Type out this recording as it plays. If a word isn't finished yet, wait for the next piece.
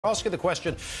Ask you the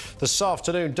question this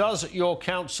afternoon, does your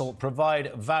council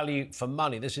provide value for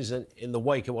money? This is in the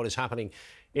wake of what is happening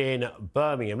in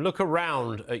Birmingham. Look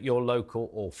around at your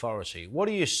local authority. What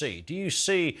do you see? Do you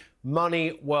see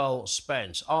money well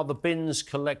spent? Are the bins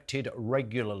collected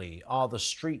regularly? Are the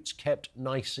streets kept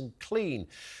nice and clean?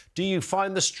 Do you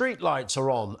find the street lights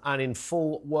are on and in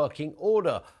full working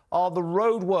order? Are the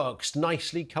roadworks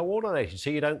nicely coordinated so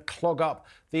you don't clog up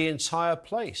the entire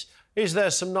place? Is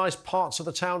there some nice parts of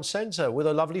the town centre with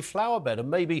a lovely flower bed and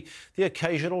maybe the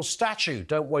occasional statue?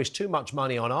 Don't waste too much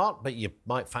money on art, but you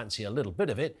might fancy a little bit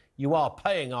of it. You are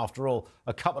paying, after all,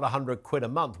 a couple of £100 a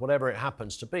month, whatever it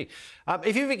happens to be.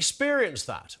 If you've experienced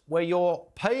that, where you're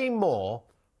paying more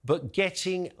but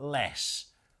getting less,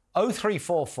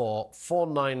 0344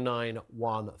 499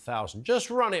 1000. Just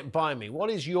run it by me. What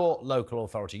is your local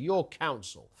authority, your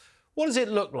council? What does it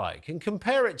look like? And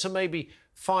compare it to maybe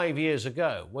 5 years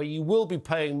ago, where you will be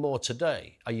paying more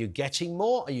today. Are you getting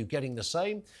more? Are you getting the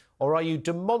same? Or are you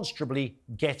demonstrably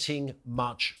getting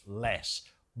much less?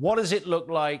 What does it look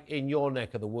like in your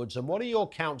neck of the woods? And what are your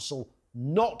council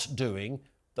not doing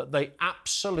that they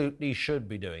absolutely should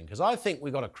be doing? Because I think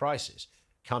we've got a crisis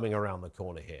coming around the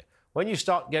corner here. When you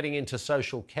start getting into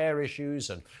social care issues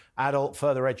and adult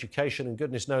further education and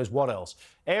goodness knows what else,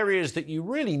 areas that you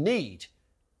really need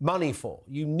money for,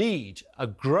 you need a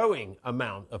growing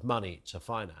amount of money to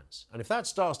finance. And if that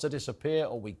starts to disappear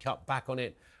or we cut back on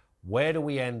it, where do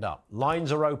we end up?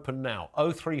 Lines are open now,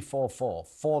 0344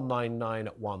 499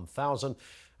 1000.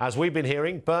 As we've been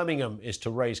hearing, Birmingham is to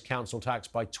raise council tax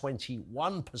by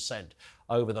 21%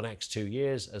 over the next 2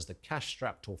 years as the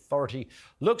cash-strapped authority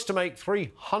looks to make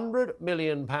 £300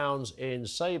 million in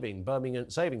savings.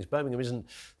 Birmingham isn't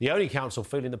the only council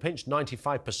feeling the pinch.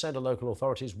 95% of local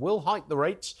authorities will hike the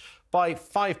rates by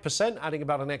 5%, adding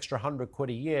about an extra £100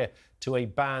 a year to a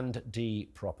Band D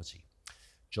property.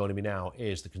 Joining me now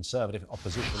is the Conservative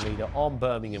opposition leader on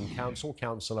Birmingham Council,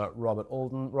 Councillor Robert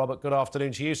Alden. Robert, good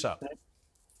afternoon to you, sir.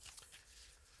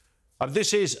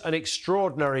 This is an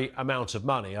extraordinary amount of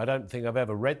money. I don't think I've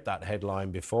ever read that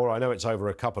headline before. I know it's over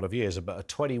a couple of years, but a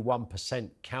 21%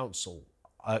 council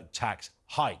tax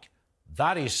hike.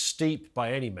 That is steep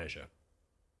by any measure.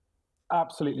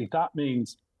 Absolutely. That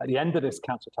means at the end of this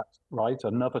council tax rise,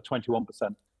 another 21%,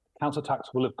 council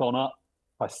tax will have gone up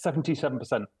by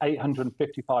 77%,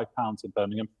 £855 in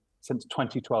Birmingham since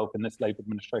 2012 when this Labour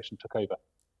administration took over.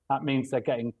 That means they're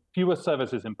getting fewer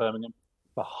services in Birmingham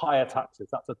for higher taxes.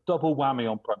 That's a double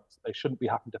whammy on premise. They shouldn't be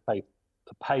having to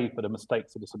pay for the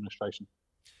mistakes of this administration.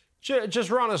 Just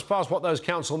run us past what those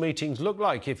council meetings look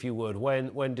like, if you would,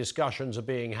 when discussions are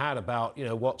being had about,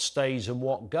 what stays and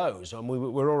what goes. And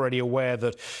we're already aware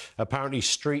that apparently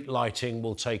street lighting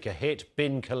will take a hit,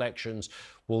 bin collections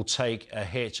will take a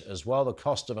hit as well. The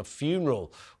cost of a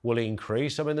funeral will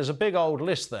increase. I mean, there's a big old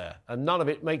list there, and none of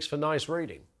it makes for nice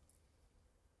reading.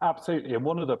 Absolutely. And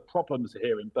one of the problems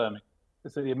here in Birmingham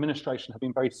is that the administration have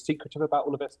been very secretive about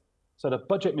all of this. So the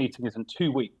budget meeting is in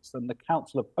 2 weeks, and the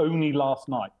council have only last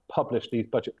night published these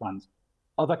budget plans.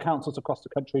 Other councils across the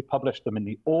country published them in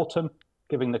the autumn,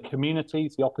 giving the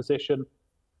communities, the opposition,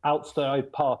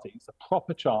 outside parties a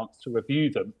proper chance to review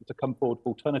them and to come forward with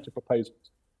alternative proposals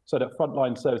so that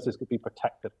frontline services could be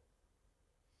protected.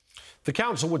 The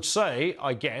council would say,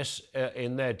 I guess,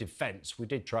 in their defence, we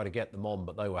did try to get them on,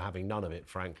 but they were having none of it,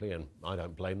 frankly, and I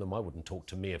don't blame them. I wouldn't talk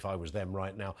to me if I was them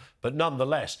right now. But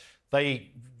nonetheless,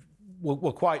 they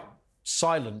were quite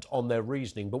silent on their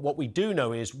reasoning. But what we do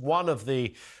know is one of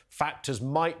the factors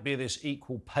might be this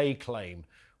equal pay claim,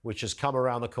 which has come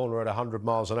around the corner at 100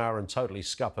 miles an hour and totally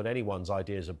scuppered anyone's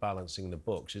ideas of balancing the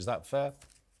books. Is that fair?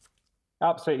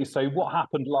 Absolutely. So what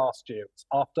happened last year was,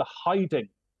 after hiding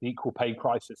the equal pay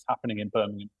crisis happening in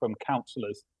Birmingham from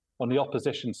councillors on the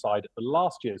opposition side at the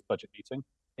last year's budget meeting,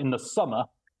 in the summer,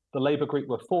 the Labour group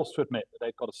were forced to admit that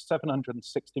they've got a £760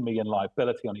 million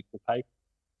liability on equal pay.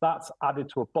 That's added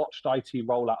to a botched IT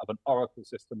rollout of an Oracle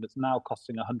system that's now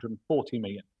costing £140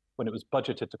 million when it was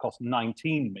budgeted to cost £19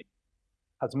 million,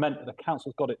 has meant that the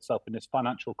council's got itself in this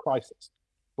financial crisis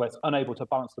where it's unable to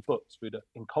balance the books through the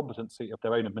incompetency of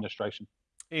their own administration.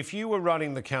 If you were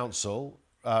running the council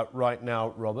right now,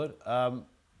 Robert,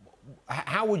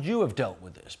 how would you have dealt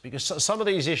with this? Because some of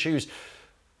these issues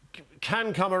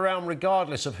can come around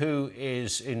regardless of who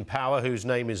is in power, whose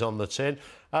name is on the tin.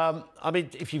 I mean,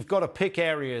 if you've got to pick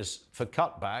areas for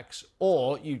cutbacks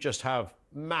or you just have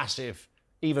massive,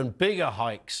 even bigger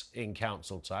hikes in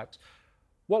council tax,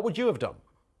 what would you have done?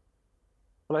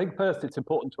 Well, I think first it's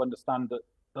important to understand that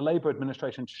the Labour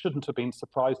administration shouldn't have been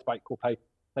surprised by equal pay.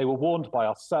 They were warned by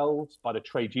ourselves, by the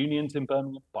trade unions in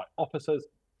Birmingham, by officers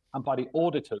and by the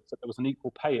auditors that there was an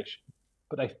equal pay issue.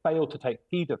 but they fail to take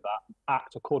heed of that and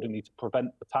act accordingly to prevent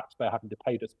the taxpayer having to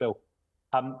pay this bill.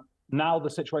 Now the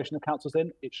situation the council's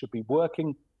in, it should be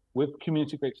working with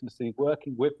community groups in the city,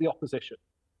 working with the opposition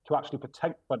to actually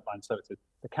protect frontline services.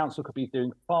 The council could be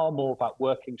doing far more about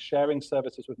working, sharing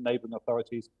services with neighbouring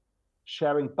authorities,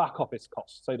 sharing back office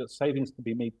costs so that savings can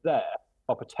be made there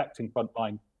by protecting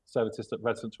frontline services that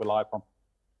residents rely upon.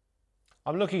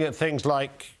 I'm looking at things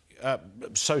like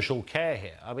social care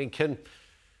here. I mean, can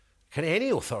any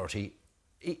authority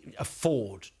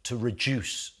afford to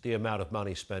reduce the amount of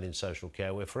money spent in social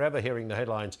care? We're forever hearing the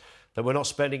headlines that we're not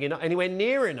spending anywhere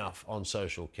near enough on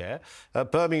social care.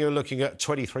 Birmingham are looking at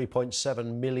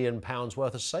 £23.7 million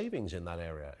worth of savings in that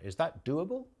area. Is that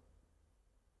doable?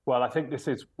 Well, I think this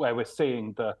is where we're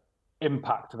seeing the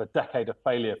impact of a decade of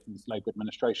failure from this Labour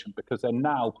administration, because they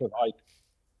now provide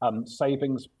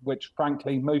savings which,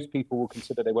 frankly, most people will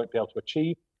consider they won't be able to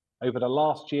achieve. Over the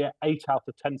last year, 8 out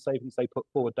of 10 savings they put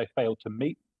forward, they failed to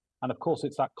meet. And of course,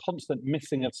 it's that constant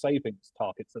missing of savings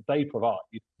targets that they provide,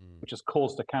 which has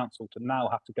caused the council to now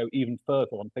have to go even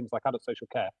further on things like adult social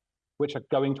care, which are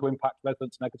going to impact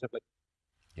residents negatively.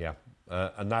 Yeah,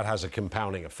 and that has a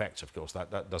compounding effect, of course.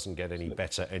 That doesn't get any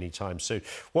better anytime soon.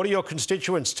 What are your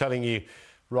constituents telling you,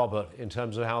 Robert, in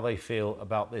terms of how they feel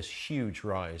about this huge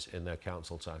rise in their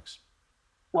council tax?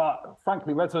 Well,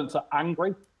 frankly, residents are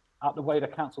angry at the way the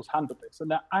council's handled this,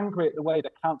 and they're angry at the way the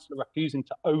council are refusing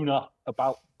to own up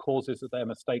about causes of their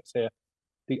mistakes here.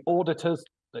 The auditors,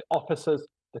 the officers,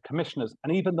 the commissioners,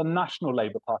 and even the National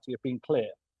Labour Party have been clear.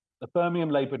 The Birmingham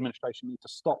Labour administration need to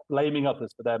stop blaming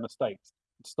others for their mistakes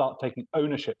and start taking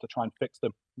ownership to try and fix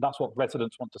them. That's what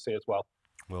residents want to see as well.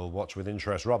 We'll watch with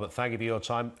interest. Robert, thank you for your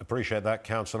time. Appreciate that.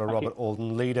 Councillor Robert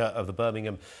Alden, leader of the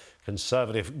Birmingham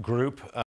Conservative Group.